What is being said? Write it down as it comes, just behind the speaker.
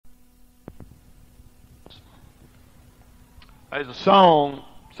There's a song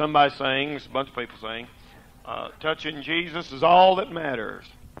somebody sings, a bunch of people sing, touching Jesus is all that matters.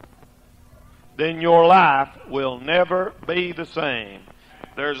 Then your life will never be the same.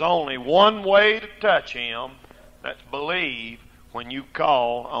 There's only one way to touch Him, that's believe when you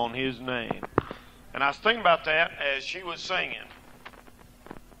call on His name. And I was thinking about that as she was singing.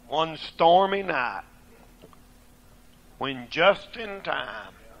 One stormy night, when just in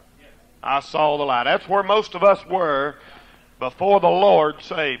time I saw the light. That's where most of us were before the Lord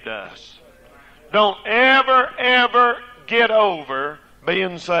saved us. Don't ever get over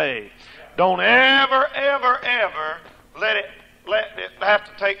being saved. Don't ever let it have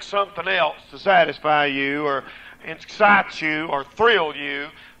to take something else to satisfy you or excite you or thrill you.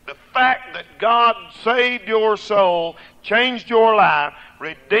 The fact that God saved your soul, changed your life,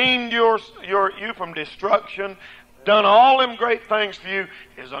 redeemed you from destruction, done all them great things for you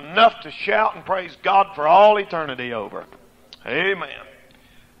is enough to shout and praise God for all eternity over. Amen.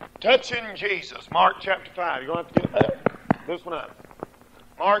 Touching Jesus, Mark chapter 5. You're going to have to get this one up.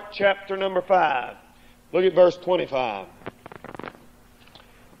 Mark chapter number 5. Look at verse 25.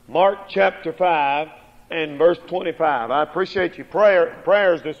 Mark chapter 5 and verse 25. I appreciate your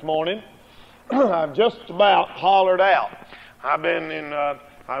prayers this morning. I've just about hollered out. I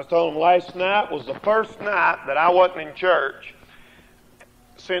was told them last night was the first night that I wasn't in church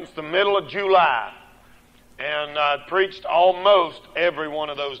since the middle of July. And I preached almost every one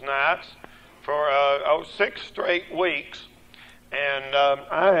of those nights for 6 straight weeks. And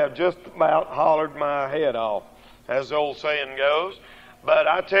I have just about hollered my head off, as the old saying goes. But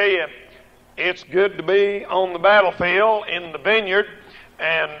I tell you, it's good to be on the battlefield in the vineyard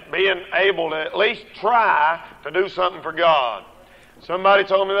and being able to at least try to do something for God. Somebody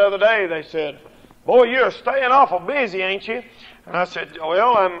told me the other day, they said, "Boy, you're staying awful busy, ain't you?" And I said,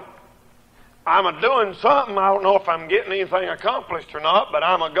 "Well, I'm doing something. I don't know if I'm getting anything accomplished or not, but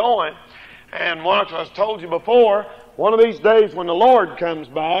I'm a-going." And once I told you before, one of these days when the Lord comes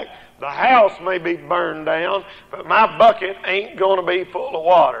back, the house may be burned down, but my bucket ain't going to be full of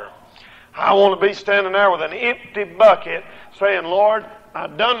water. I want to be standing there with an empty bucket saying, "Lord,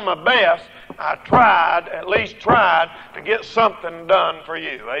 I've done my best. I at least tried to get something done for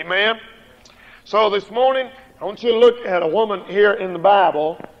you." Amen? So this morning, I want you to look at a woman here in the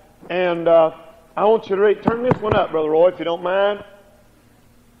Bible, and I want you to read. Turn this one up, Brother Roy, if you don't mind.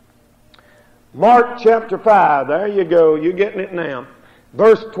 Mark chapter 5. There you go. You're getting it now.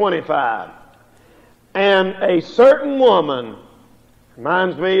 Verse 25. And a certain woman,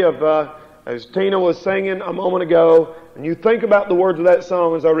 reminds me of, as Tina was singing a moment ago, and you think about the words of that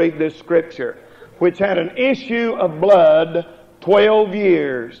song as I read this scripture, which had an issue of blood 12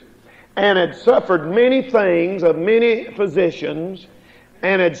 years, and had suffered many things of many physicians,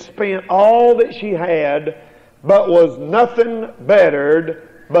 and had spent all that she had, but was nothing bettered,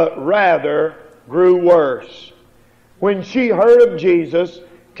 but rather grew worse. When she heard of Jesus,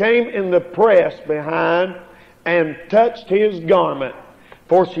 came in the press behind, and touched His garment.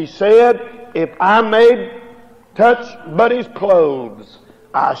 For she said, "If I may touch but His clothes,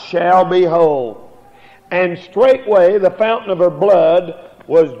 I shall be whole." And straightway the fountain of her blood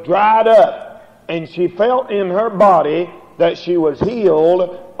was dried up, and she felt in her body that she was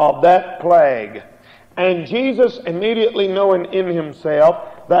healed of that plague. And Jesus, immediately knowing in Himself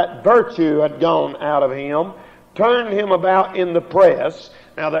that virtue had gone out of him, turned him about in the press.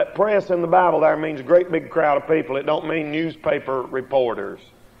 Now that press in the Bible there means a great big crowd of people. It don't mean newspaper reporters.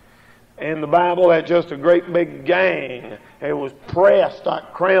 In the Bible, that's just a great big gang. It was pressed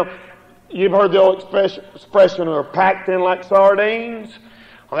like crammed. You've heard the old expression, "They're packed in like sardines."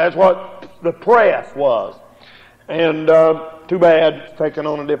 Well, that's what the press was. And too bad, it's taken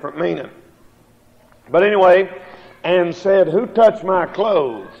on a different meaning. But anyway, and said, "Who touched my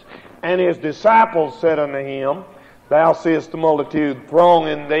clothes?" And His disciples said unto Him, "Thou seest the multitude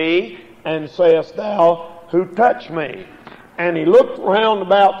thronging Thee, and sayest Thou, Who touched me?" And He looked round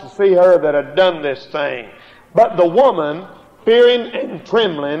about to see her that had done this thing. But the woman, fearing and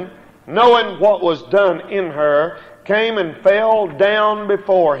trembling, knowing what was done in her, came and fell down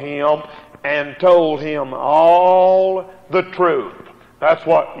before Him, and told Him all the truth. That's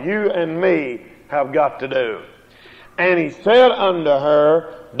what you and me have got to do. And He said unto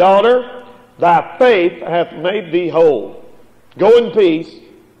her, "Daughter, thy faith hath made thee whole. Go in peace,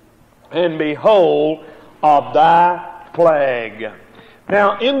 and be whole of thy plague."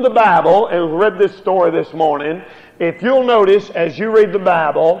 Now, in the Bible, and we read this story this morning, if you'll notice as you read the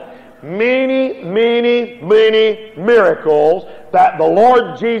Bible, many miracles that the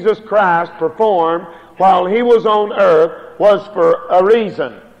Lord Jesus Christ performed while He was on earth was for a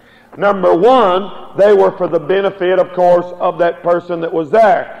reason. Number one, they were for the benefit, of course, of that person that was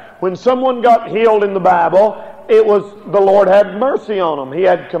there. When someone got healed in the Bible, it was the Lord had mercy on them. He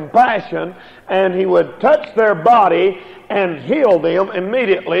had compassion, and He would touch their body and heal them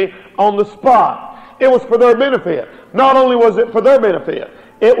immediately on the spot. It was for their benefit. Not only was it for their benefit,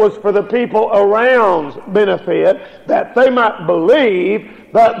 it was for the people around's benefit, that they might believe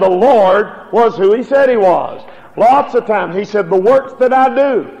that the Lord was who He said He was. Lots of times He said, the works that I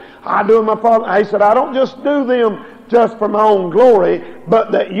do in my Father. He said, I don't just do them just for my own glory,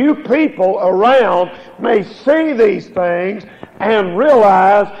 but that you people around may see these things and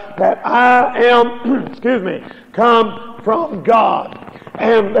realize that I am, come from God.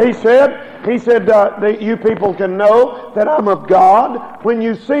 And He said that you people can know that I'm of God when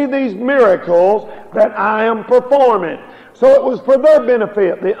you see these miracles that I am performing. So it was for their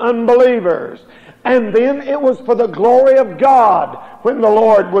benefit, the unbelievers. And then it was for the glory of God when the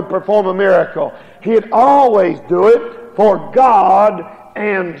Lord would perform a miracle. He'd always do it for God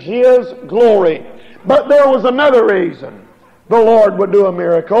and His glory. But there was another reason the Lord would do a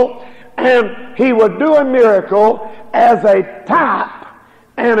miracle, and He would do a miracle as a type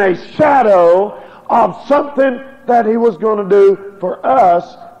and a shadow of something that He was going to do for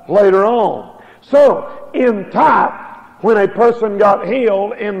us later on. So, in type, when a person got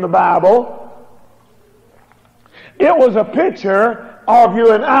healed in the Bible, it was a picture of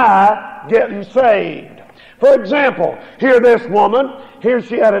you and I getting saved. For example, here this woman, here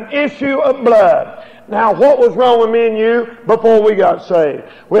she had an issue of blood. Now, what was wrong with me and you before we got saved?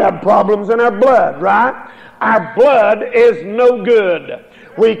 We had problems in our blood, right? Our blood is no good.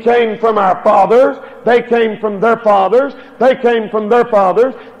 We came from our fathers, they came from their fathers, they came from their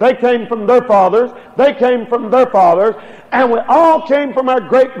fathers, they came from their fathers, they came from their fathers, and we all came from our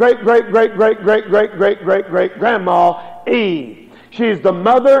great-great-great-great-great-great-great-great-great-grandma Eve. She's the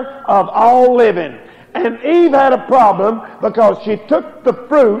mother of all living. And Eve had a problem because she took the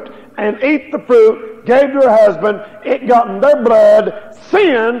fruit and ate the fruit, gave to her husband, it got in their blood,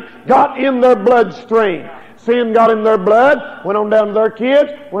 sin got in their bloodstream. Sin got in their blood, went on down to their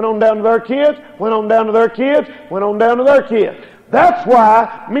kids, went on down to their kids, went on down to their kids, went on down to their kids. That's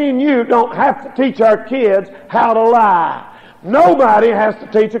why me and you don't have to teach our kids how to lie. Nobody has to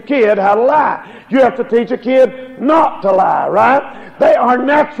teach a kid how to lie. You have to teach a kid not to lie, right? They are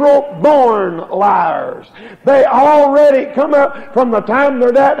natural born liars. They already come up from the time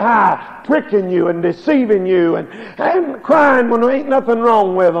they're that high, tricking you and deceiving you and crying when there ain't nothing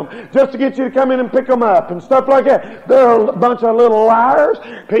wrong with them, just to get you to come in and pick them up and stuff like that. They're a bunch of little liars.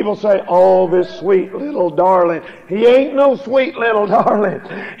 People say, oh, this sweet little darling. He ain't no sweet little darling.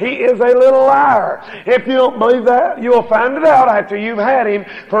 He is a little liar. If you don't believe that, you'll find it out after you've had him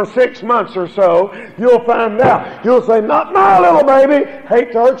for 6 months or so. You'll find out. You'll say, not my little baby.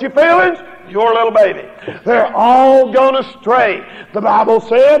 Hate to hurt your feelings. Your little baby. They're all gone astray. The Bible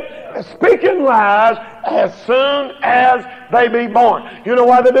said, speaking lies as soon as they be born. You know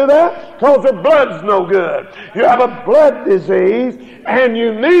why they do that? Because their blood's no good. You have a blood disease, and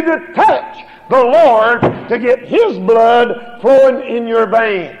you need to touch the Lord to get His blood flowing in your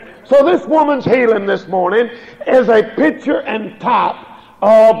vein. So this woman's healing this morning is a picture and type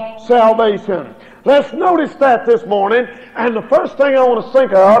of salvation. Let's notice that this morning, and the first thing I want to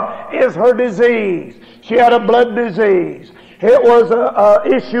think of is her disease. She had a blood disease. It was an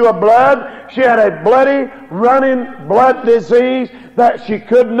issue of blood. She had a bloody, running blood disease that she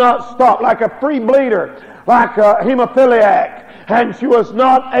could not stop, like a free bleeder, like a hemophiliac. And she was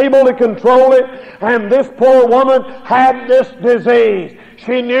not able to control it, and this poor woman had this disease.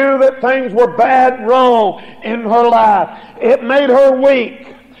 She knew that things were bad, wrong in her life. It made her weak.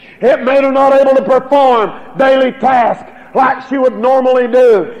 It made her not able to perform daily tasks like she would normally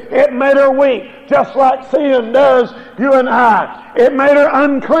do. It made her weak, just like sin does you and I. It made her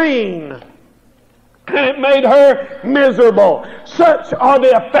unclean. And it made her miserable. Such are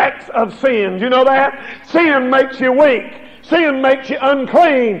the effects of sin. You know that? Sin makes you weak. Sin makes you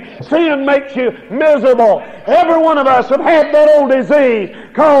unclean. Sin makes you miserable. Every one of us have had that old disease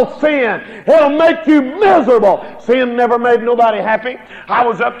called sin. It'll make you miserable. Sin never made nobody happy. I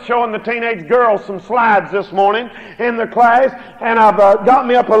was up showing the teenage girls some slides this morning in the class, and I've got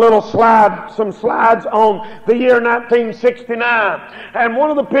me up a little slide, some slides on the year 1969. And one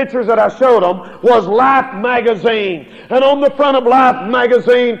of the pictures that I showed them was Life magazine. And on the front of Life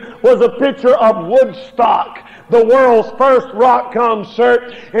magazine was a picture of Woodstock, the world's first rock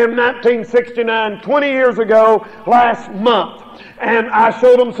concert in 1969, 20 years ago last month. And I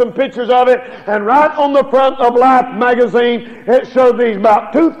showed them some pictures of it, and right on the front of Life magazine, it showed these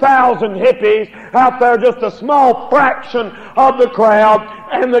about 2,000 hippies out there, just a small fraction of the crowd,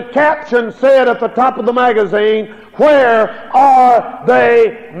 And the caption said at the top of the magazine, "Where are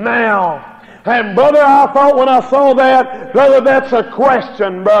they now?" And brother, I thought when I saw that, brother, that's a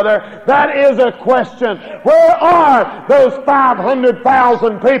question, brother. That is a question. Where are those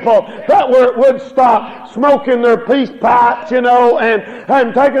 500,000 people that were at Woodstock smoking their peace pipes,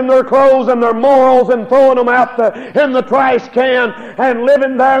 and taking their clothes and their morals and throwing them out in the trash can and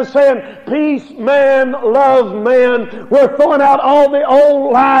living there saying, peace, man, love, man. We're throwing out all the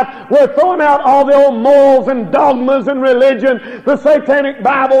old life. We're throwing out all the old morals and dogmas and religion. The Satanic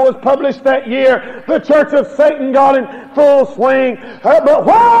Bible was published that year. The Church of Satan got in full swing. But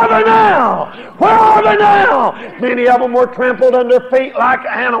where are they now? Where are they now? Many of them were trampled under feet like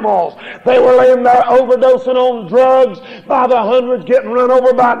animals. They were laying there overdosing on drugs by the hundreds, getting run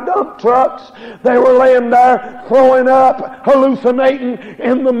over by dump trucks. They were laying there throwing up, hallucinating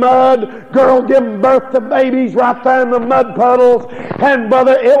in the mud. Girl giving birth to babies right there in the mud puddles. And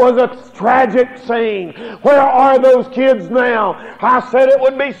brother, it was a tragic scene. Where are those kids now? I said it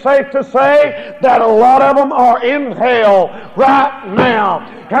would be safe to say that a lot of them are in hell right now.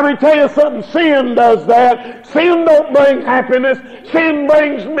 Let me tell you something. Sin does that. Sin don't bring happiness. Sin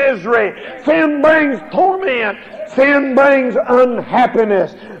brings misery. Sin brings torment. Sin brings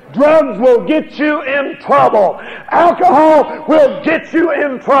unhappiness. Drugs will get you in trouble. Alcohol will get you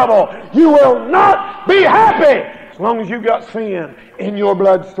in trouble. You will not be happy as long as you've got sin in your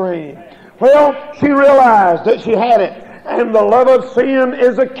bloodstream. Well, she realized that she had it. And the love of sin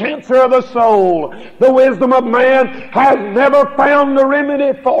is a cancer of the soul. The wisdom of man has never found the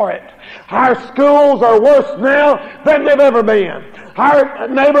remedy for it. Our schools are worse now than they've ever been. Our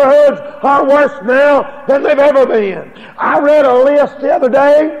neighborhoods are worse now than they've ever been. I read a list the other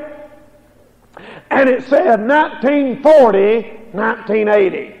day, and it said 1940,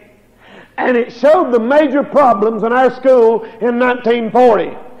 1980. And it showed the major problems in our school in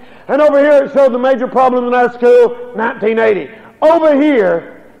 1940. And over here it showed the major problems in our school, 1980. Over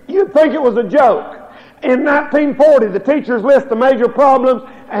here, you'd think it was a joke. In 1940, the teachers list the major problems,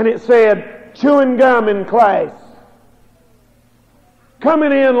 and it said, chewing gum in class,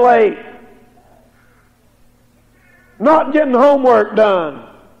 coming in late, not getting homework done,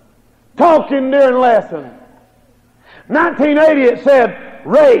 talking during lesson. 1980, it said,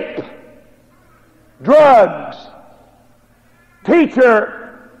 rape, drugs, teacher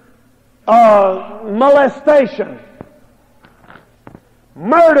molestation,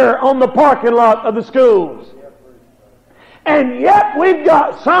 murder on the parking lot of the schools. And yet we've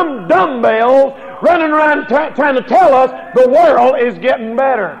got some dumbbells running around trying to tell us the world is getting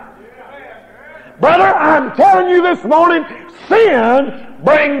better. Brother, I'm telling you this morning, sin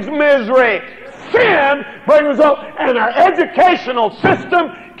brings misery. Sin brings result. And our educational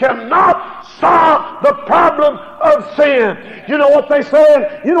system cannot solve the problem of sin. You know what they're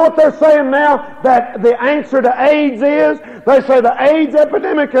saying? You know what they're saying now? That the answer to AIDS is? They say the AIDS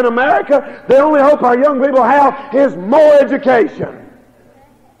epidemic in America, the only hope our young people have is more education.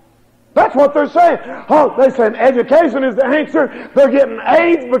 That's what they're saying. Oh, they're saying education is the answer. They're getting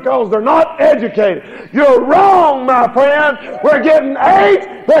AIDS because they're not educated. You're wrong, my friend. We're getting AIDS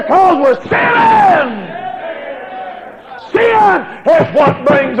because we're sinning. Sin is what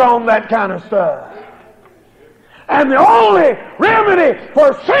brings on that kind of stuff. And the only remedy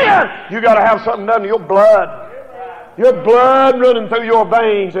for sin, you got to have something done to your blood. Your blood running through your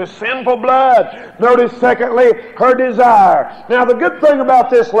veins is sinful blood. Notice, secondly, her desire. Now, the good thing about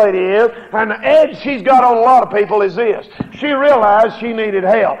this lady is, and the edge she's got on a lot of people is this. She realized she needed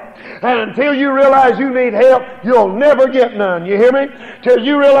help. And until you realize you need help, you'll never get none. You hear me? Till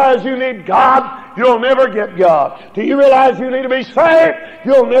you realize you need God, you'll never get God. Till you realize you need to be saved,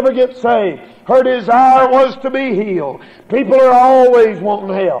 you'll never get saved. Her desire was to be healed. People are always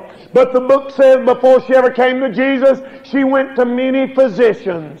wanting help. But the book says before she ever came to Jesus, she went to many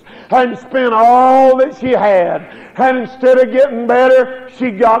physicians and spent all that she had. And instead of getting better, she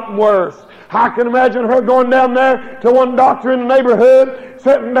got worse. I can imagine her going down there to one doctor in the neighborhood,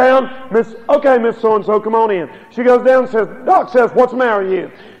 sitting down, Miss So-and-so, come on in. She goes down and says, Doc says, what's the matter with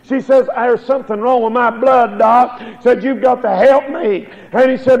you? She says, there's something wrong with my blood, Doc. Said, you've got to help me.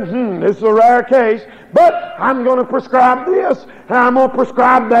 And he said, this is a rare case, but I'm going to prescribe this, and I'm going to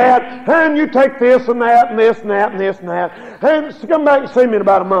prescribe that, and you take this and that and this and that and this and that. And she come back and see me in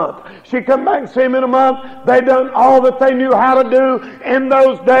about a month. She come back and see me in a month. They done all that they knew how to do in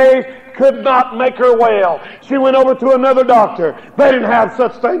those days, could not make her well. She went over to another doctor. They didn't have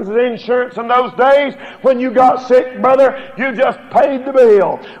such things as insurance in those days. When you got sick, brother, you just paid the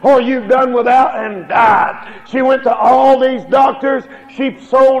bill. Or you've done without and died. She went to all these doctors. She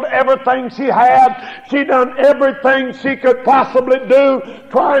sold everything she had. She done everything she could possibly do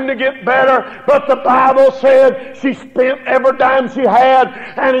trying to get better. But the Bible said she spent every dime she had,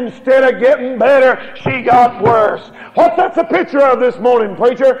 and instead of getting better, she got worse. What that's a picture of this morning,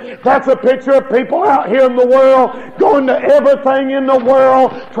 preacher? That's a picture of people out here in the world going to everything in the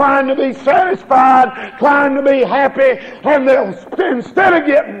world, trying to be satisfied, trying to be happy, and instead of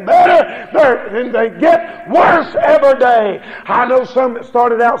getting better, they get worse every day. I know some that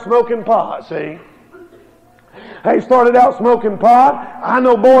started out smoking pot, see? They started out smoking pot. I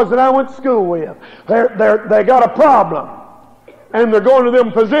know boys that I went to school with. They got a problem, and they're going to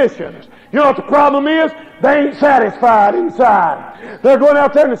them physicians. You know what the problem is? They ain't satisfied inside. They're going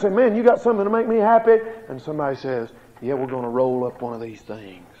out there and they say, man, you got something to make me happy? And somebody says, yeah, we're going to roll up one of these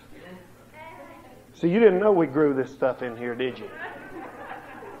things. See, you didn't know we grew this stuff in here, did you?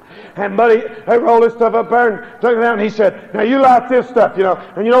 And buddy, they rolled this stuff up there and took it out, and he said, now you like this stuff, you know,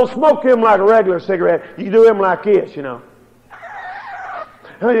 and you don't smoke them like a regular cigarette. You do them like this, you know.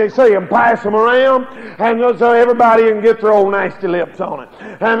 So you pass them around, and so everybody can get their old nasty lips on it.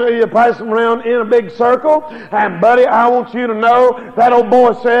 And you pass them around in a big circle. And buddy, I want you to know that old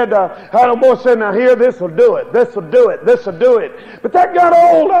boy said, now here, this will do it. This will do it. This will do it. But that got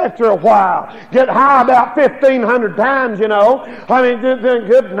old after a while. Get high about 1,500 times, you know. I mean,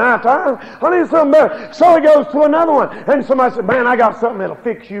 good night. I need something better. So he goes to another one, and somebody said, man, I got something that'll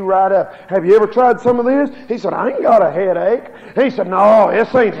fix you right up. Have you ever tried some of this? He said, I ain't got a headache. He said, no,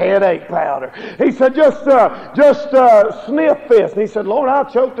 this ain't headache powder. He said, just sniff this. And he said, Lord, I'll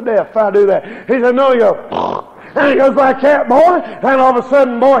choke to death if I do that. He said, no, you go, and he goes like that, boy, and all of a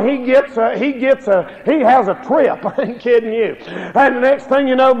sudden, boy, he has a trip. I ain't kidding you. And the next thing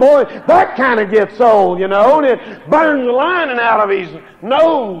you know, boy, that kind of gets old, you know, and it burns the lining out of his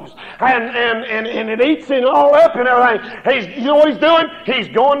nose, and it eats him all up and everything. You know what he's doing? He's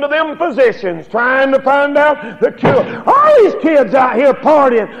going to them physicians, trying to find out the cure. All these kids out here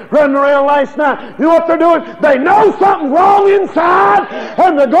partying, running around last night, you know what they're doing? They know something's wrong inside,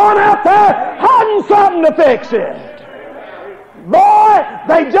 and they're going out there hiding something to fix it. Boy,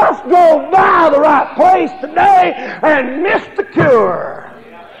 they just go by the right place today and miss the cure.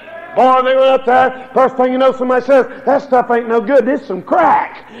 Boy, they went up there. First thing you know, somebody says, that stuff ain't no good. This is some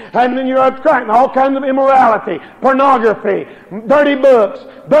crack. And then you're up crack and all kinds of immorality, pornography, dirty books,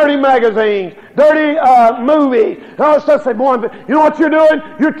 dirty magazines, dirty movies. And all this stuff. Say, boy, you know what you're doing?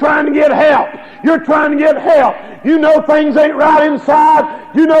 You're trying to get help. You're trying to get help. You know things ain't right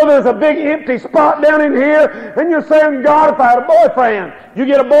inside. You know there's a big empty spot down in here. And you're saying, God, if I had a boyfriend. You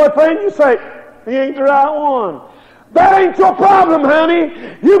get a boyfriend, you say, he ain't the right one. That ain't your problem, honey.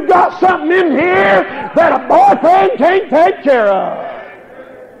 You've got something in here that a boyfriend can't take care of.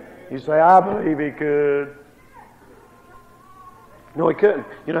 You say, I believe he could. No, he couldn't.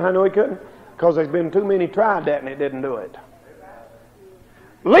 You know how I know he couldn't? Because there's been too many tried that and it didn't do it.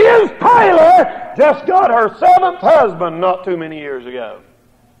 Liz Taylor just got her 7th husband not too many years ago.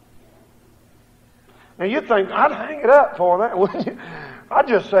 Now you'd think, I'd hang it up for that, wouldn't you? I'd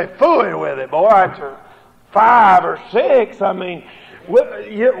just say, fooey with it, boy. After 5 or 6, I mean, what's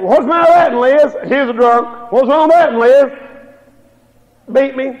wrong with that, Liz? Here's a drunk. What's wrong with that, Liz?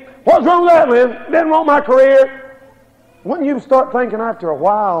 Beat me. What's wrong with that, Liz? Didn't want my career. Wouldn't you start thinking after a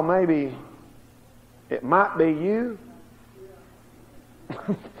while, maybe it might be you?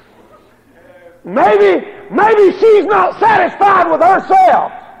 maybe she's not satisfied with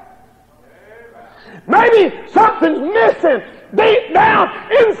herself. Maybe something's missing deep down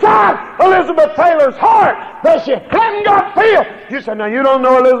inside Elizabeth Taylor's heart that she hadn't got filled. You say, now you don't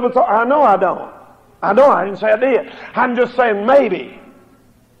know Elizabeth's heart. I know I don't. I didn't say I did. I'm just saying maybe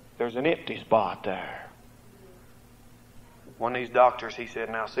there's an empty spot there. One of these doctors, he said,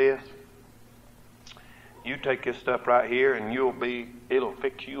 now sis, you take this stuff right here and it'll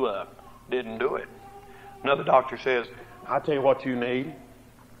fix you up. Didn't do it. Another doctor says, I'll tell you what you need.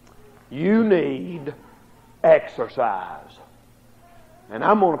 You need exercise. And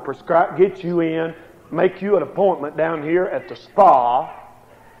I'm going to get you in, make you an appointment down here at the spa,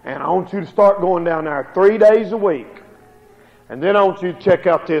 and I want you to start going down there 3 days a week. And then I want you to check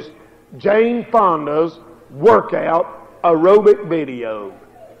out this Jane Fonda's workout aerobic video.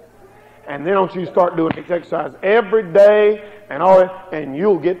 And then I want you to start doing exercise every day and all that, and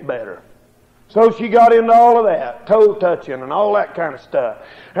you'll get better. So she got into all of that, toe touching and all that kind of stuff.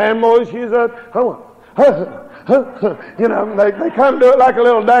 And boy, she said, You know, they kind of do it like a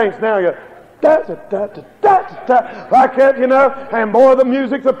little dance now. You go, da, da, da, da, da, da, like that, you know, and boy, the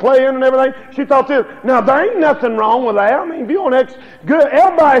music's a playing and everything. She thought this. Now, there ain't nothing wrong with that. I mean, if you want good,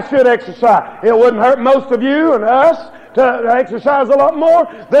 everybody should exercise. It wouldn't hurt most of you and us to exercise a lot more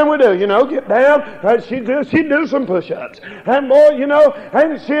than we do. You know, get down. She'd do some push-ups. And boy, you know,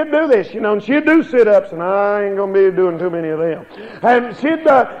 and she'd do this, you know, and she'd do sit-ups, and I ain't going to be doing too many of them. And she'd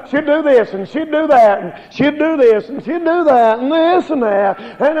do this, and she'd do that, and she'd do this, and she'd do that, and this and that.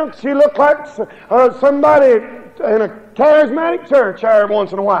 And she looked like somebody in a charismatic church every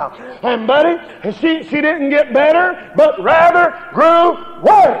once in a while. And buddy, she didn't get better, but rather grew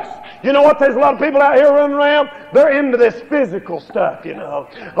worse. You know what? There's a lot of people out here running around. They're into this physical stuff, you know.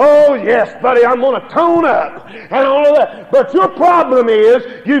 Oh, yes, buddy, I'm going to tone up and all of that. But your problem is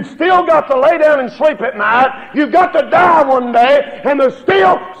you've still got to lay down and sleep at night. You've got to die one day, and there's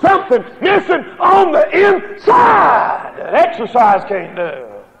still something missing on the inside that exercise can't do.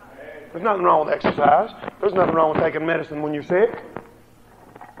 There's nothing wrong with exercise. There's nothing wrong with taking medicine when you're sick.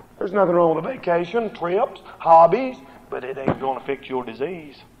 There's nothing wrong with a vacation, trips, hobbies, but it ain't going to fix your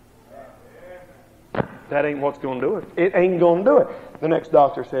disease. That ain't what's going to do it. It ain't going to do it. The next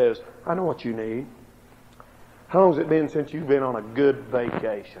doctor says, I know what you need. How long has it been since you've been on a good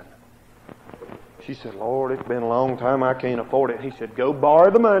vacation? She said, Lord, it's been a long time. I can't afford it. He said, go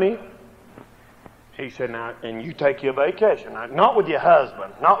borrow the money. He said, now, and you take your vacation. Now, not with your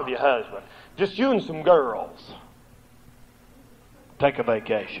husband. Not with your husband. Just you and some girls. Take a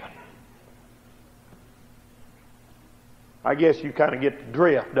vacation. I guess you kind of get the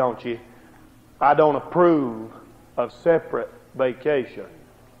drift, don't you? I don't approve of separate vacation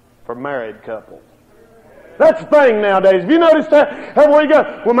for married couples. That's the thing nowadays. Have you noticed that? Everywhere you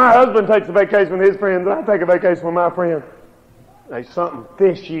go, well, my husband takes a vacation with his friends, and I take a vacation with my friend. There's something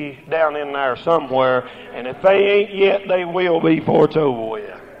fishy down in there somewhere, and if they ain't yet, they will be before it's over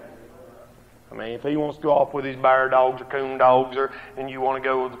with. I mean, if he wants to go off with his bear dogs or coon dogs, and you want to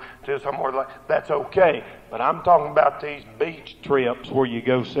go to somewhere like that's okay. But I'm talking about these beach trips where you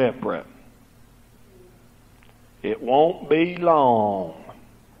go separate. It won't be long.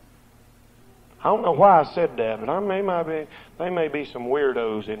 I don't know why I said that, but there may be some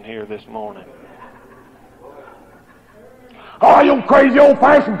weirdos in here this morning. Oh, you crazy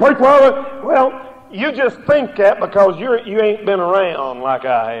old-fashioned preacher. Well, you just think that because you ain't been around like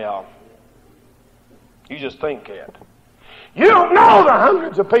I have. You just think that. You don't know the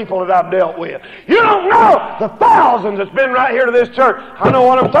hundreds of people that I've dealt with. You don't know the thousands that's been right here to this church. I know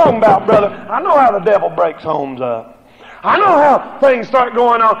what I'm talking about, brother. I know how the devil breaks homes up. I know how things start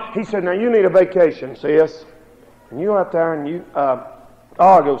going on. He said, now you need a vacation, sis. And you out there and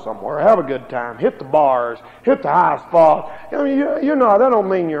I'll go somewhere. Have a good time. Hit the bars. Hit the high spots. You know, that don't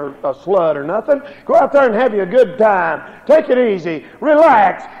mean you're a slut or nothing. Go out there and have you a good time. Take it easy.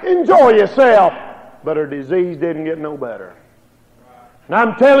 Relax. Enjoy yourself. But her disease didn't get no better. And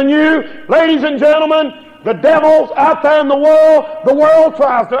I'm telling you, ladies and gentlemen, the devil's out there in the world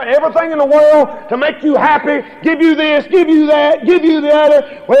tries to everything in the world to make you happy, give you this, give you that, give you the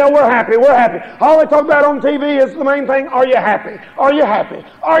other. Well, we're happy. All they talk about on TV is the main thing, are you happy? Are you happy?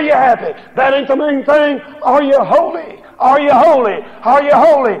 Are you happy? That ain't the main thing. Are you holy? Are you holy? Are you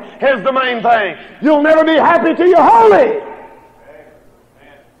holy? Here's the main thing. You'll never be happy till you're holy.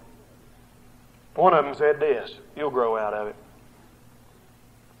 One of them said this, you'll grow out of it.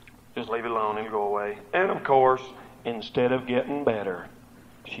 Just leave it alone, it'll go away. And of course, instead of getting better,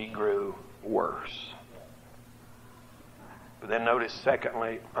 she grew worse. But then notice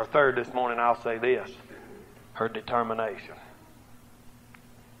third this morning, I'll say this, her determination.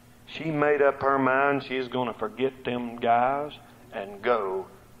 She made up her mind she's going to forget them guys and go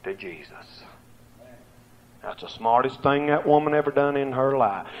to Jesus. That's the smartest thing that woman ever done in her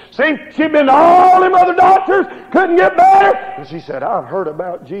life. See, she'd been to all them other doctors, couldn't get better. And she said, I've heard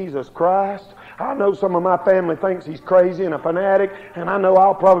about Jesus Christ. I know some of my family thinks he's crazy and a fanatic, and I know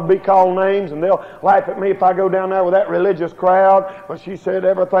I'll probably be called names, and they'll laugh at me if I go down there with that religious crowd. But she said,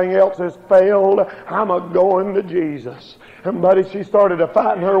 everything else has failed. I'm a-going to Jesus. And buddy, she started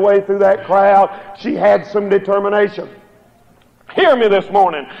fighting her way through that crowd. She had some determination. Hear me this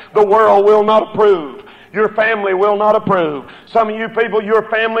morning. The world will not approve. Your family will not approve. Some of you people, your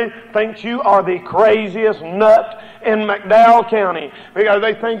family thinks you are the craziest nut in McDowell County because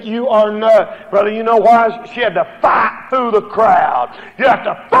they think you are nuts. Brother, you know why? She had to fight through the crowd. You have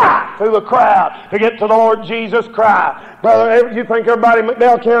to fight through the crowd to get to the Lord Jesus Christ. Brother, you think everybody in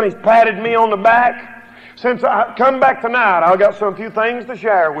McDowell County's patted me on the back? Since I come back tonight, I've got some few things to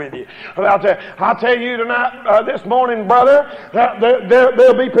share with you. I'll tell you tonight, this morning, brother,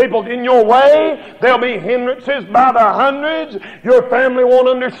 there'll be people in your way. There'll be hindrances by the hundreds. Your family won't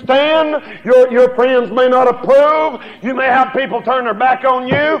understand. Your friends may not approve. You may have people turn their back on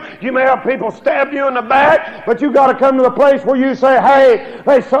you. You may have people stab you in the back. But you've got to come to the place where you say, hey,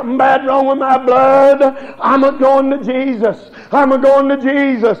 there's something bad wrong with my blood. I'm going to Jesus. I'm going to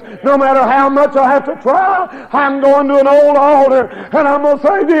Jesus. No matter how much I have to try, I'm going to an old altar and I'm going to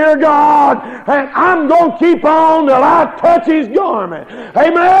say, dear God, and I'm going to keep on till I touch His garment.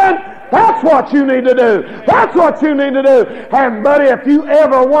 Amen? That's what you need to do. That's what you need to do. And buddy, if you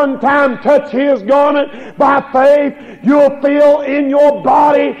ever one time touch His garment by faith, you'll feel in your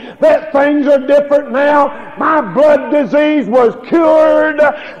body that things are different now. My blood disease was cured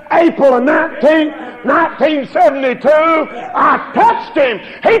April of 1972. I touched Him.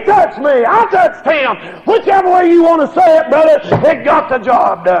 He touched me. I touched Him. Whichever way you want to say it, brother, it got the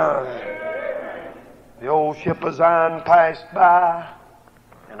job done. The old ship of Zion passed by,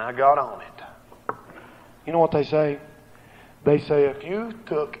 and I got on it. You know what they say? They say if you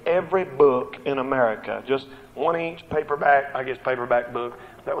took every book in America, just 1-inch paperback book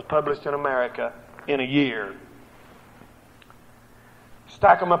that was published in America in a year,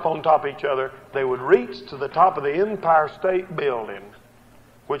 stack them up on top of each other, they would reach to the top of the Empire State Building,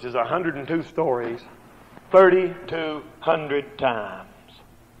 which is 102 stories, 3,200 times.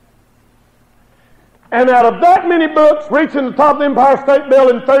 And out of that many books reaching the top of the Empire State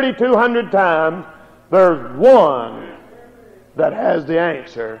Building 3,200 times, there's one that has the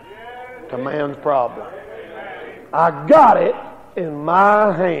answer to man's problem. I got it in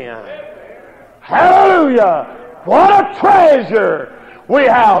my hand. Hallelujah! What a treasure! We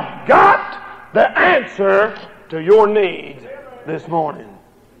have got the answer to your needs this morning.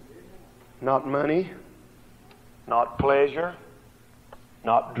 Not money, not pleasure,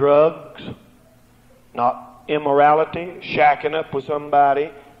 not drugs, not immorality, shacking up with somebody,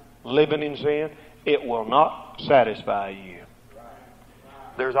 living in sin. It will not satisfy you.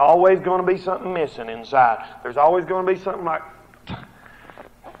 There's always going to be something missing inside. There's always going to be something like,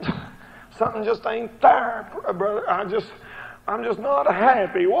 something just ain't there, brother. I'm just not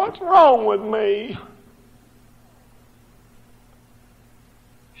happy. What's wrong with me?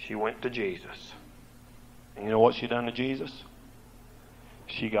 She went to Jesus. And you know what she done to Jesus?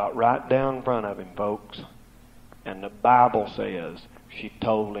 She got right down in front of Him, folks. And the Bible says she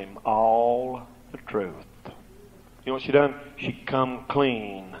told Him all the truth. You know what she done? She come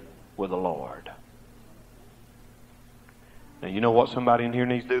clean with the Lord. Now you know what somebody in here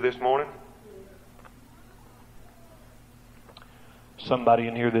needs to do this morning? Somebody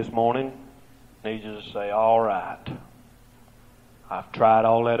in here this morning needs you to say, all right, I've tried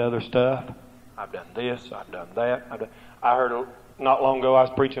all that other stuff. I've done this, I've done that. I heard not long ago I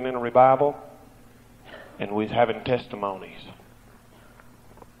was preaching in a revival, and we was having testimonies.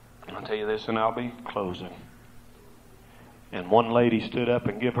 I'll tell you this and I'll be closing. And one lady stood up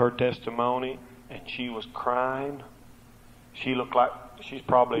and gave her testimony, and she was crying. She looked like she's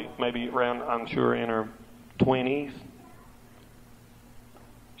probably maybe around, I'm sure, in her 20s.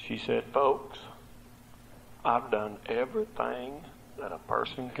 She said, folks, I've done everything that a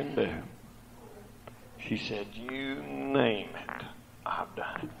person can do. She said, you name it, I've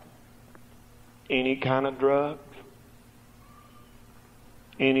done it. Any kind of drugs,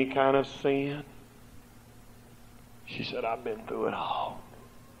 any kind of sin. She said, I've been through it all.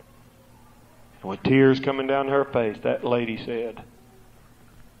 And with tears coming down her face, that lady said,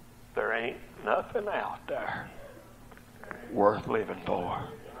 there ain't nothing out there worth living for.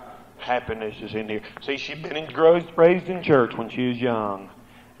 Happiness is in here. See, she'd been raised in church when she was young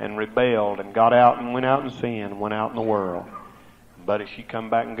and rebelled and got out and went out in sin and went out in the world. But she come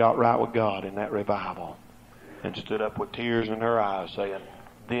back and got right with God in that revival and stood up with tears in her eyes saying,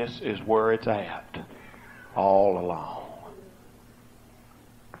 this is where it's at all along.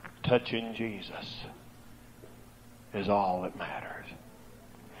 Touching Jesus is all that matters.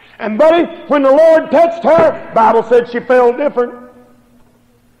 And buddy, when the Lord touched her, the Bible said she felt different.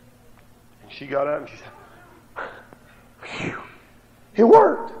 And she got up and she said, phew, it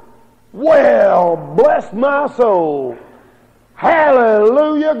worked. Well, bless my soul.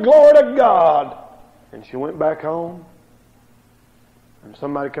 Hallelujah, glory to God. And she went back home. And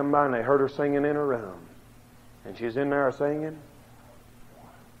somebody come by and they heard her singing in her room. And she's in there singing.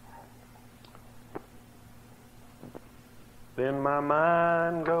 Then my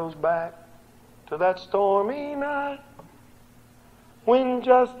mind goes back to that stormy night when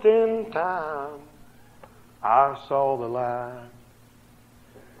just in time I saw the light.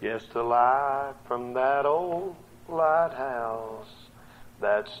 Yes, the light from that old lighthouse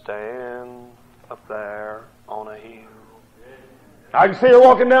that stands up there on a hill. I can see her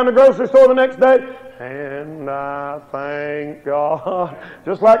walking down the grocery store the next day, and I thank God,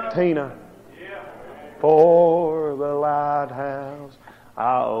 just like Tina, for the lighthouse.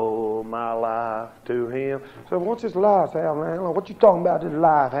 I owe my life to him. So what's this lighthouse, man? What you talking about, this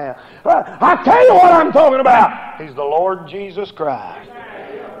lighthouse? I tell you what I'm talking about. He's the Lord Jesus Christ.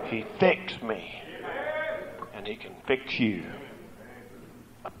 He fixed me, and he can fix you.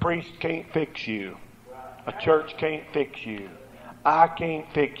 A priest can't fix you. A church can't fix you. I can't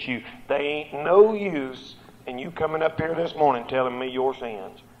fix you. They ain't no use in you coming up here this morning telling me your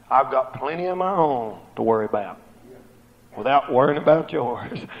sins. I've got plenty of my own to worry about without worrying about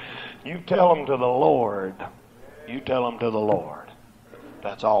yours. You tell them to the Lord. You tell them to the Lord.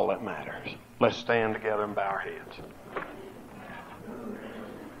 That's all that matters. Let's stand together and bow our heads.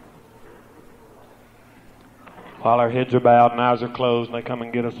 While our heads are bowed and eyes are closed, and they come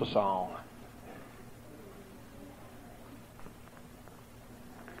and get us a song.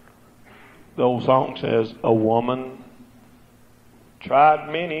 The old song says, a woman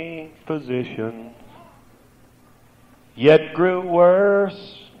tried many physicians, yet grew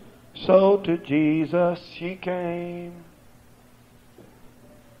worse, so to Jesus she came.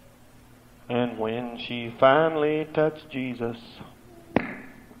 And when she finally touched Jesus,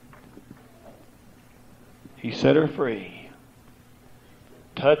 he set her free.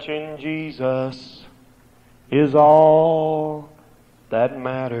 Touching Jesus is all that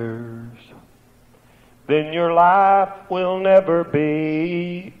matters. Then your life will never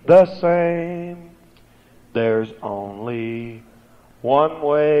be the same. There's only one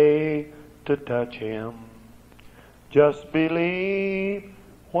way to touch him. Just believe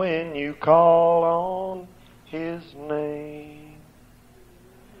when you call on his name.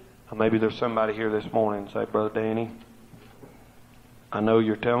 Or maybe there's somebody here this morning and say, Brother Danny, I know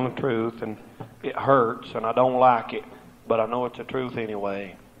you're telling the truth and it hurts and I don't like it, but I know it's the truth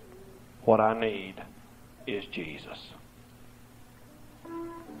anyway. What I need is Jesus.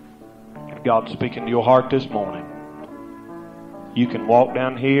 If God's speaking to your heart this morning, you can walk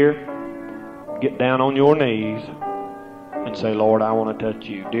down here, get down on your knees, and say, Lord, I want to touch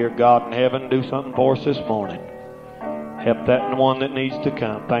you. Dear God in heaven, do something for us this morning. Help that one that needs to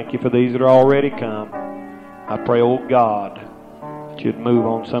come. Thank you for these that are already come. I pray, oh God, that you'd move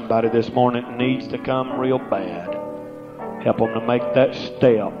on somebody this morning that needs to come real bad. Help them to make that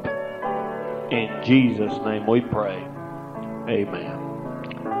step. In Jesus' name we pray. Amen.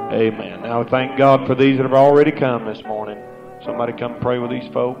 Amen. Now thank God for these that have already come this morning. Somebody come pray with these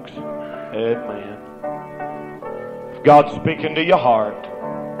folks. Amen. If God's speaking to your heart,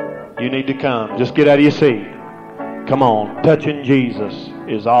 you need to come. Just get out of your seat. Come on. Touching Jesus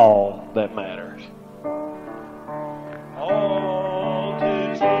is all that matters. All to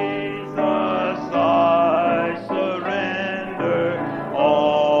Jesus I surrender.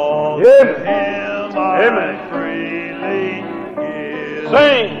 All to him I freely give.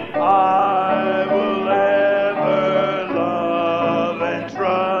 Sing. I will ever love and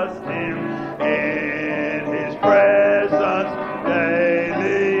trust him, in his presence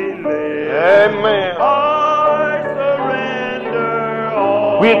daily live. Amen. I surrender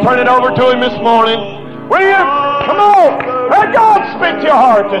all. Will you turn it over to him this morning? Will you? Come on. Let God speak to your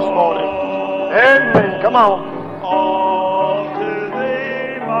heart this morning. Amen. Come on.